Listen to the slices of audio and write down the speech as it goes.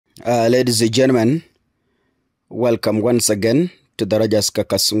Ladies and gentlemen, welcome once again to the Rajas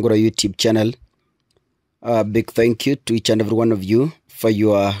Kakasungura YouTube channel. Big thank you to each and every one of you for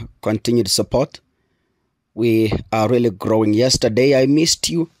your continued support. We are really growing. Yesterday I missed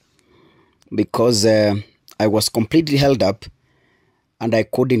you because I was completely held up and I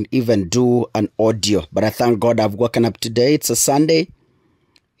couldn't even do an audio. But I thank God I've woken up today. It's a Sunday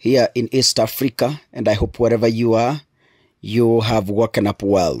here in East Africa, and I hope wherever you are, you have woken up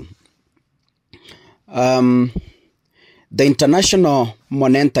well. The International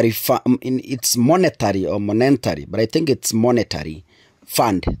Monetary Fund, it's monetary or monetary, but I think it's monetary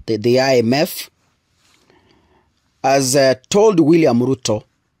fund, the IMF, has told William Ruto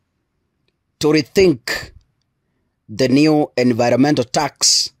to rethink the new environmental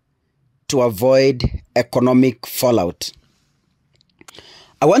tax to avoid economic fallout.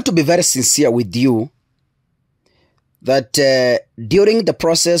 I want to be very sincere with you that during the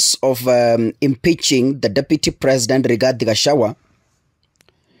process of impeaching the Deputy President Rigathi Gachagua,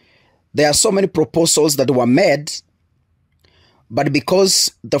 there are so many proposals that were made, but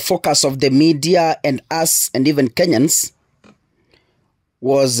because the focus of the media and us and even Kenyans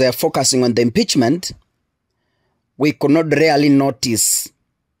was focusing on the impeachment, we could not really notice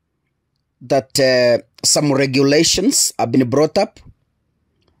that some regulations have been brought up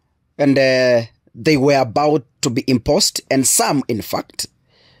and they were about to be imposed, and some, in fact,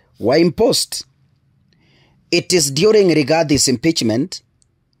 were imposed. It is during Rigathi's impeachment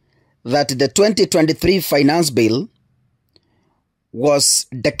that the 2023 finance bill was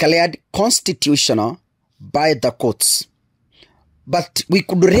declared constitutional by the courts. But we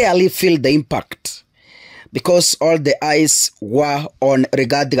could really feel the impact because all the eyes were on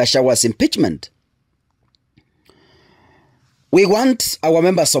Rigathi Gachagua's impeachment. We want our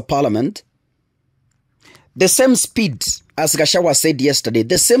members of parliament the same speed, as Gachagua said yesterday,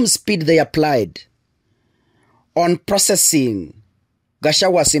 the same speed they applied on processing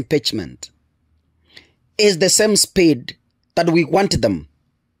Gachagua's impeachment is the same speed that we want them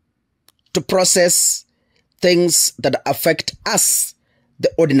to process things that affect us,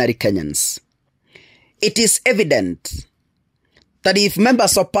 the ordinary Kenyans. It is evident that if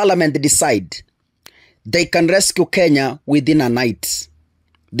members of parliament decide they can rescue Kenya within a night,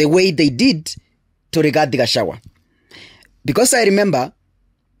 the way they did to Rigathi Gachagua. Because I remember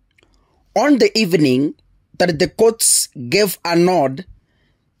on the evening that the courts gave a nod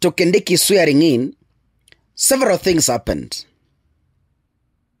to Kindiki swearing in, several things happened.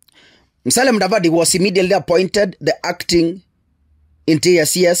 Musalia Mudavadi was immediately appointed the acting interior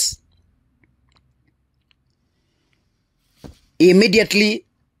CS. He immediately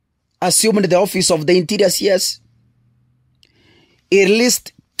assumed the office of the interior CS. He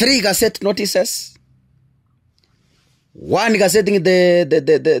released 3 gazette notices. One gazetting the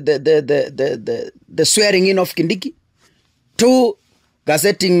swearing in of Kindiki. 2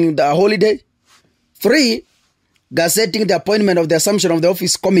 gazetting the holiday. 3 gazetting the appointment of the assumption of the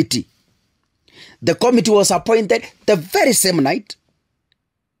office committee. The committee was appointed the very same night.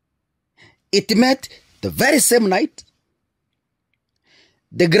 It met the very same night.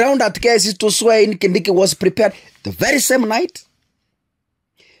 The ground at KIC to swear in Kindiki was prepared the very same night.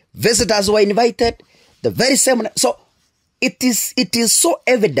 Visitors were invited the very same night. So it is so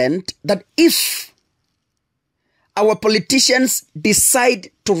evident that if our politicians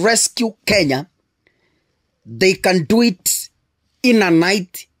decide to rescue Kenya, they can do it in a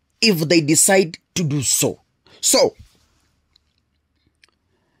night if they decide to do so. So,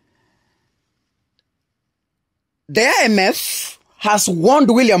 the IMF has warned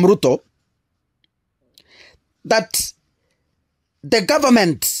William Ruto that the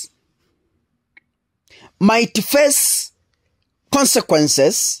government might face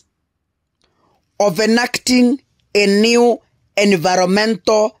consequences of enacting a new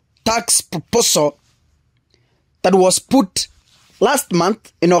environmental tax proposal that was put last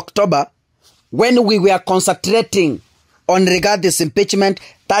month in October when we were concentrating on Rigathi's impeachment.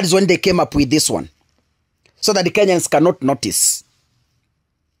 That is when they came up with this one, so that the Kenyans cannot notice.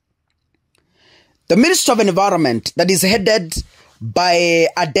 The Ministry of Environment, that is headed by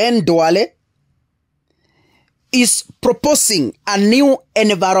Aden Duale, is proposing a new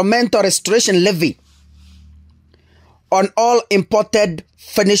environmental restoration levy on all imported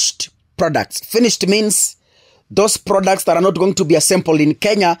finished products. Finished means those products that are not going to be assembled in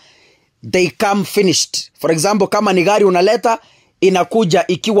Kenya, they come finished. For example, kama ni gari unaleta, inakuja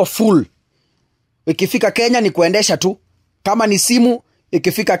ikiwa full. Ikifika Kenya ni kuendesha tu. Kama ni simu,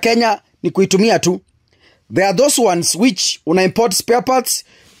 ikifika Kenya ni kuitumia tu. There are those ones which una import spare parts,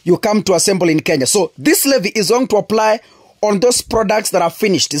 you come to assemble in Kenya. So this levy is going to apply on those products that are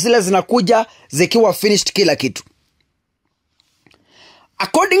finished. Zile zinakuja zikiwa finished kila kitu.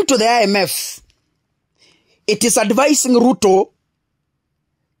 According to the IMF, it is advising Ruto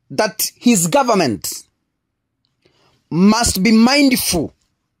that his government must be mindful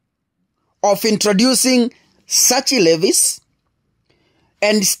of introducing such levies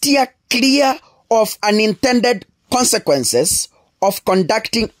and steer clear of unintended consequences of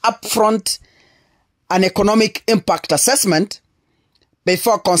conducting upfront an economic impact assessment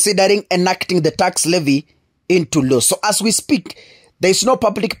before considering enacting the tax levy into law. So as we speak, there is no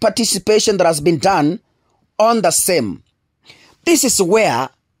public participation that has been done on the same. This is where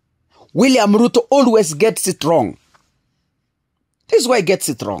William Ruto always gets it wrong. This is why he gets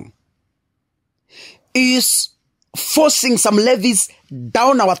it wrong. He is forcing some levies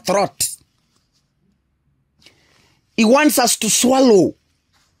down our throat. He wants us to swallow.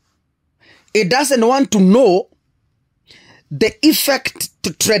 He doesn't want to know the effect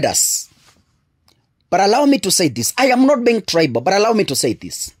to traders. But allow me to say this. I am not being tribal, but allow me to say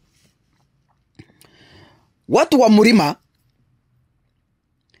this. Watu wa Murima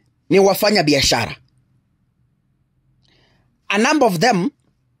ni wafanya biashara. A number of them,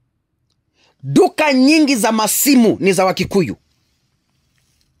 duka nyingi za masimu ni za Wakikuyu.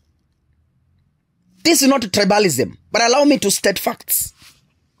 This is not tribalism, but allow me to state facts.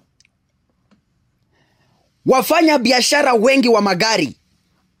 Wafanya biashara wengi wa magari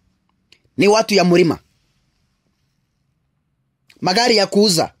ni watu ya Murima. Magari ya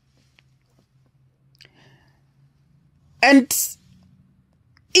kuuza. And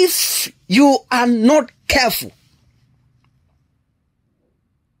if you are not careful,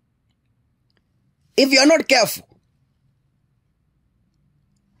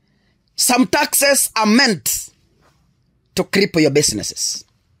 some taxes are meant to cripple your businesses.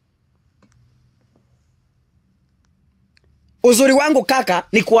 Uzuri wangu kaka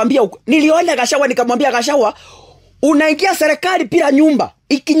ni kuambia, niliona Gachagua nikamwambia Gachagua, unaingia serikali pila nyumba,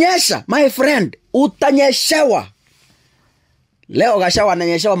 ikinyesha my friend utanyeshewa. Leo Gachagua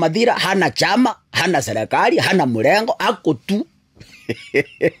ananyeshewa Madhira, hana chama, hana serikali, hana mrengo, ako tu.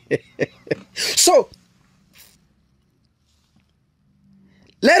 So,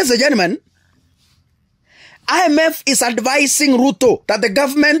 ladies and gentlemen, IMF is advising Ruto that the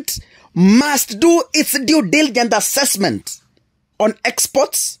government must do its due diligence assessment on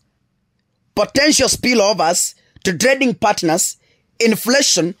exports, potential spillovers to trading partners,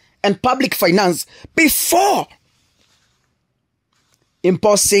 inflation, and public finance before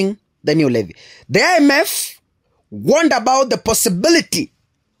imposing the new levy. The IMF warned about the possibility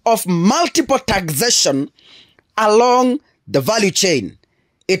of multiple taxation along the value chain.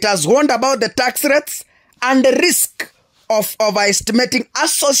 It has warned about the tax rates and the risk of overestimating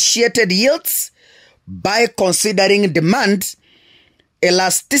associated yields by considering demand,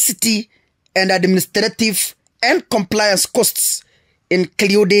 elasticity, and administrative and compliance costs,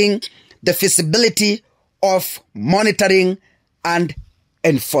 including the feasibility of monitoring and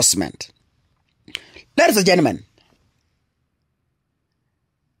enforcement. Ladies and gentlemen,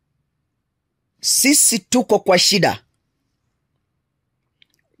 sisi tuko kwa shida.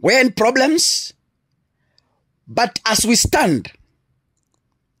 We're in problems, but as we stand,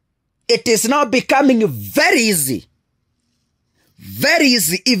 it is now becoming very easy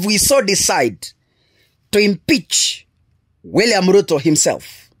if we so decide to impeach William Ruto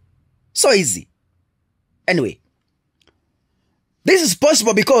himself. So easy. Anyway, this is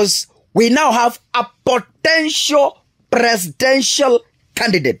possible because we now have a potential presidential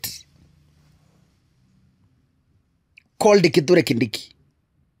candidate called Kithure Kindiki.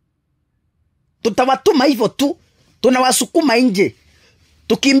 Tutawatuma hivyo tu, tunawasukuma nje.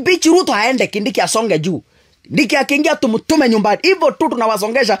 Tukimbichi Ruto aende, Kindiki asonge juu. Kindiki akiingia tumutume nyumbani. Hivyo tu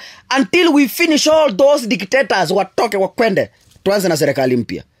tunawasongesha until we finish all those dictators watoke wakwende. Tuanze na serikali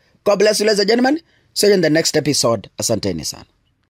mpya. God bless you, ladies and gentlemen. See you in the next episode. Asanteni sana.